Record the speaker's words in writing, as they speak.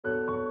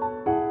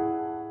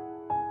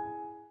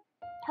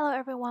Hello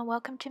everyone,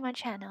 welcome to my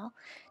channel.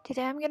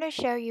 Today I'm going to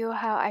show you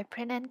how I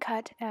print and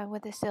cut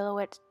with a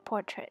silhouette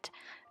portrait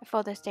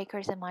for the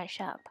stickers in my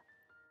shop.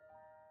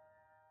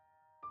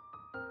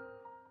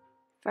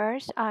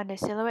 First, on the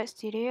Silhouette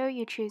Studio,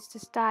 you choose the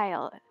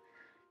style.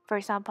 For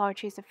example, I'll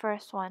choose the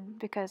first one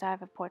because I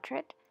have a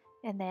portrait.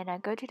 And then I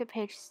go to the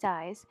page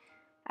size.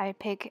 I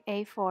pick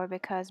A4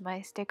 because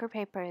my sticker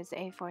paper is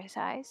A4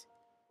 size.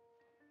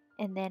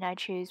 And then I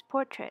choose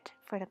portrait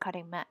for the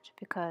cutting mat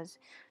because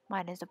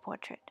mine is a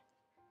portrait.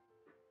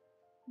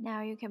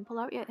 Now you can pull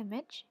out your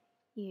image,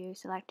 you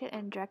select it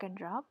and drag and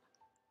drop.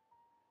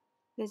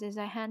 This is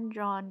a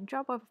hand-drawn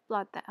drop of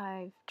blood that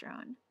I've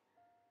drawn.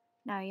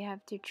 Now you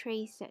have to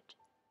trace it.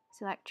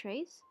 Select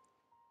trace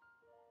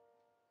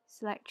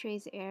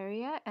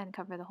area and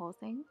cover the whole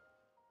thing.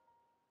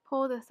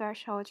 Pull the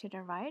threshold to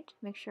the right,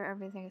 make sure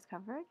everything is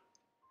covered.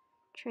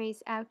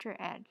 Trace outer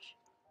edge.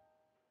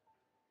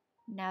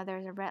 Now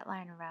there's a red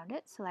line around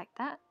it, select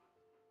that.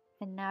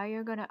 And now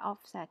you're going to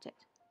offset it.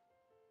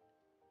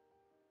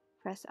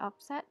 Press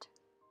offset.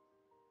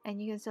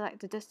 And you can select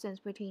the distance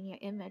between your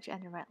image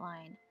and the red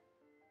line.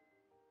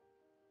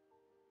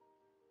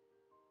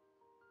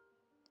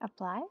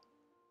 Apply.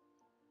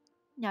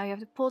 Now you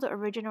have to pull the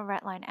original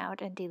red line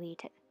out and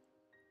delete it.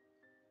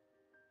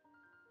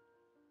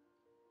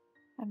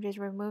 I'm just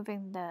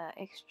removing the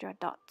extra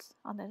dots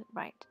on the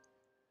right.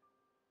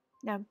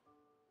 Now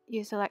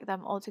you select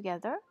them all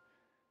together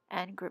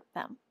and group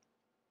them.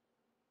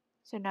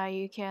 So now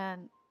you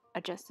can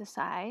adjust the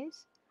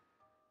size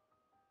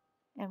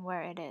and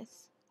where it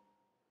is.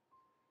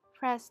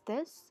 Press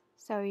this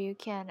so you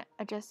can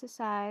adjust the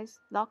size,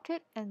 lock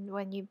it, and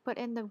when you put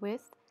in the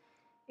width,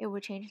 it will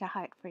change the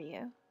height for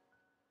you.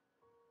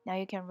 Now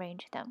you can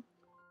arrange them.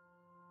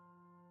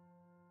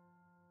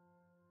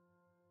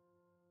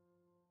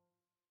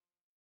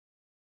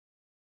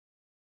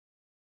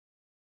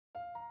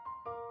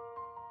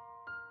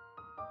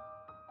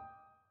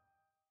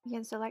 You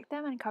can select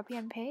them and copy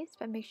and paste,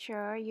 but make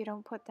sure you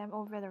don't put them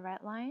over the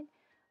red line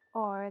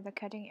or the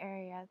cutting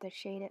area, the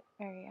shaded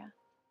area.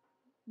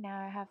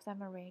 Now I have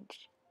them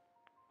arranged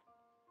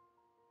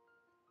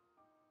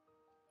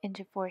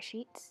into 4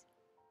 sheets.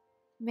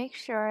 Make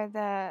sure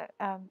the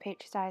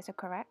page size are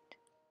correct.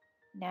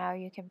 Now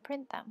you can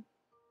print them.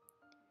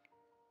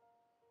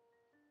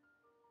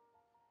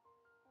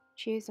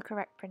 Choose the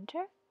correct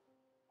printer.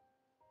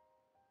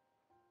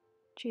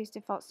 Choose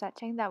default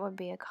setting, that would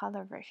be a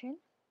color version.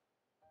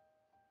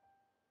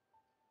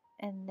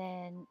 And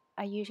then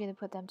I usually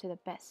put them to the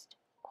best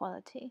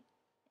quality.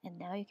 And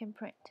now you can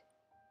print.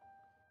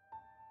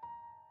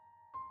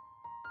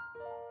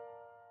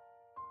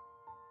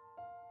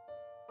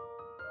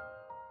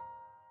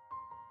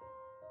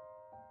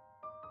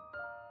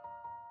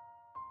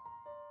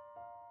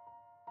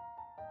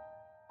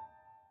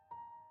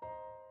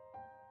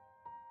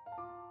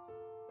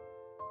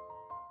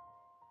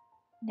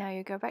 Now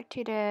you go back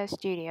to the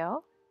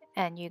studio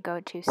and you go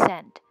to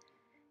send.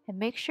 And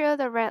make sure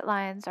the red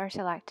lines are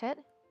selected.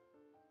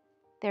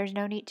 There's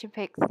no need to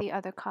pick the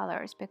other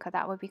colors because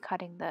that would be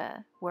cutting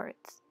the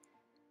words.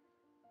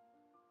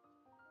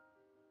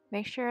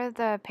 Make sure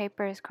the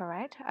paper is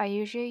correct. I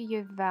usually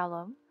use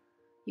vellum.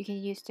 You can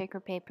use sticker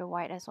paper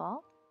white as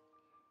well.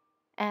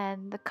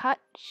 And the cut,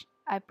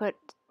 I put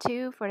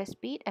 2 for the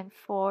speed and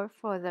 4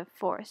 for the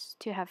force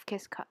to have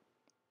kiss cut.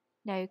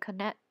 Now you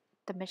connect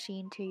the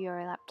machine to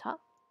your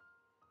laptop.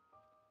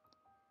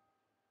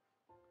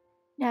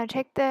 Now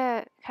take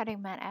the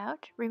cutting mat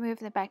out, remove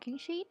the backing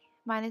sheet.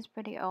 Mine is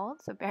pretty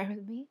old, so bear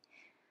with me.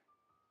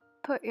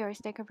 Put your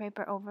sticker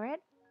paper over it.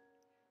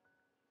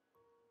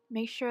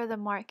 Make sure the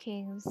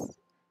markings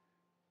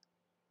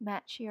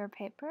match your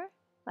paper,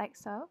 like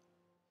so.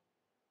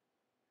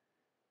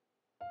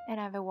 And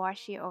I have a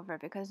washi over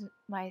because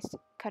my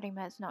cutting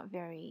mat is not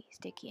very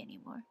sticky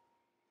anymore.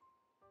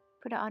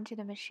 Put it onto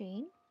the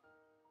machine.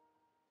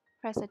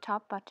 Press the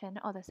top button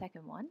or the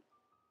second one,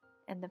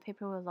 and the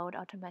paper will load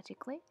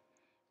automatically.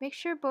 Make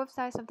sure both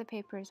sides of the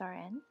papers are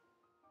in.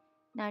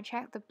 Now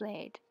check the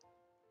blade.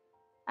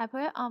 I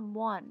put it on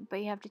 1, but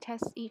you have to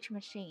test each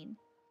machine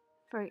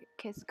for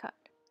kiss cut.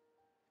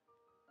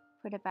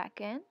 Put it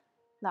back in,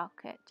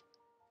 lock it.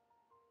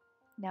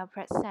 Now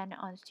press send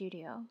on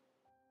Studio.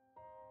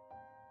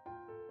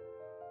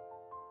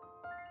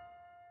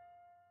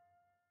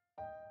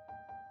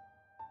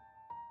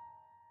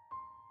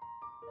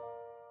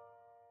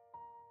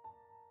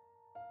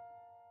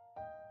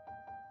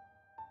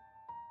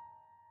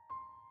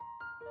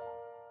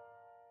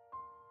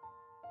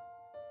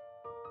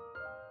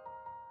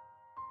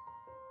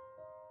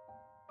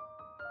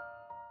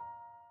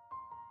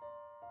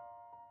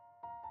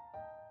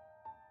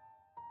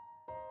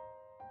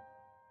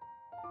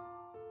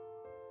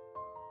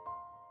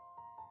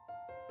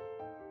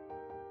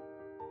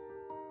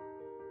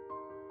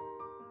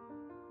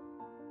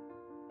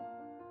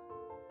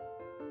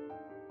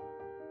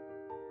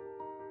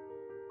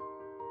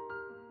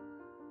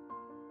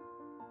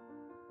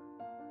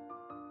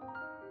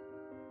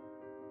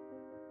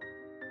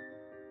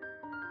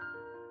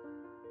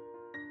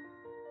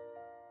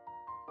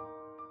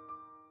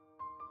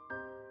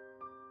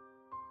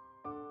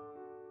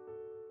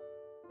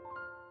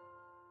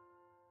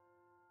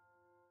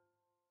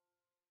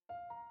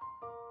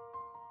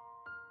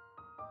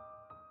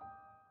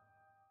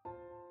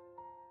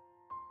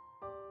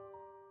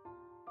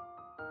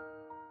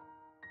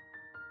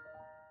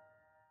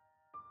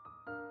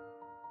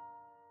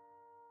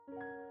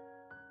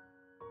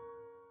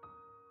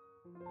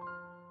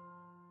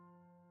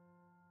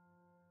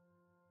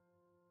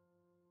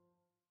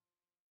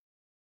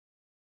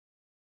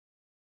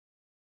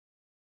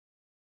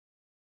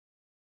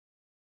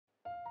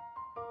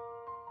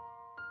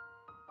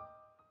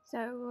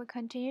 So we'll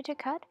continue to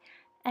cut,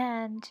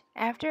 and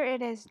after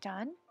it is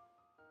done,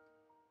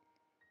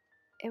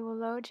 it will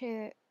load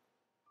to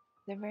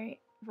the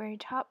very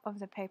top of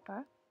the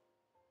paper,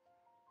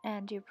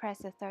 and you press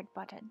the third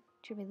button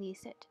to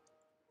release it.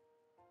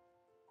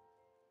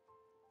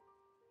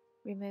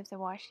 Remove the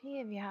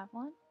washi if you have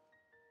one.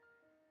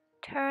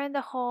 Turn the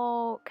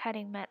whole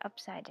cutting mat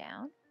upside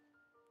down,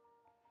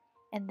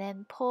 and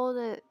then pull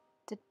the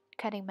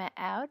cutting mat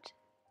out,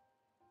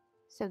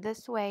 so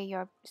this way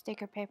your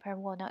sticker paper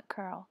will not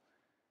curl.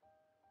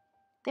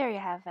 There you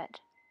have it.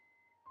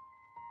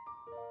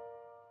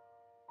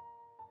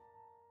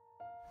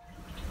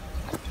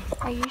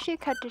 I usually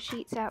cut the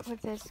sheets out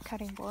with this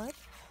cutting board.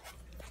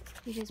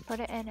 You just put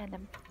it in and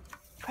then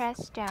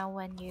press down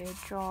when you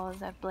draw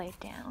the blade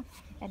down,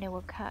 and it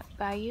will cut.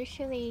 But I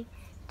usually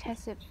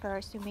test it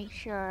first to make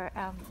sure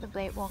the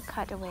blade won't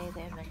cut away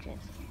the images.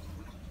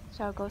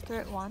 So I'll go through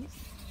it once,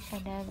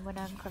 and then when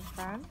I'm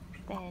confirmed,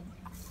 then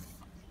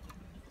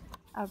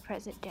I'll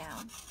press it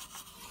down.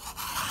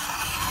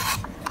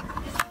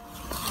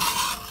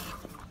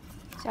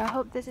 So I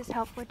hope this is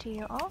helpful to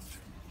you all.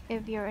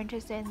 If you're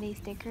interested in these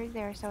stickers,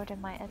 they are sold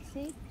on my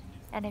Etsy.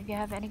 And if you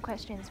have any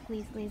questions,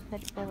 please leave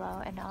it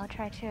below and I'll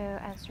try to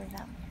answer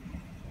them.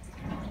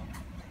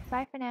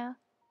 Bye for now.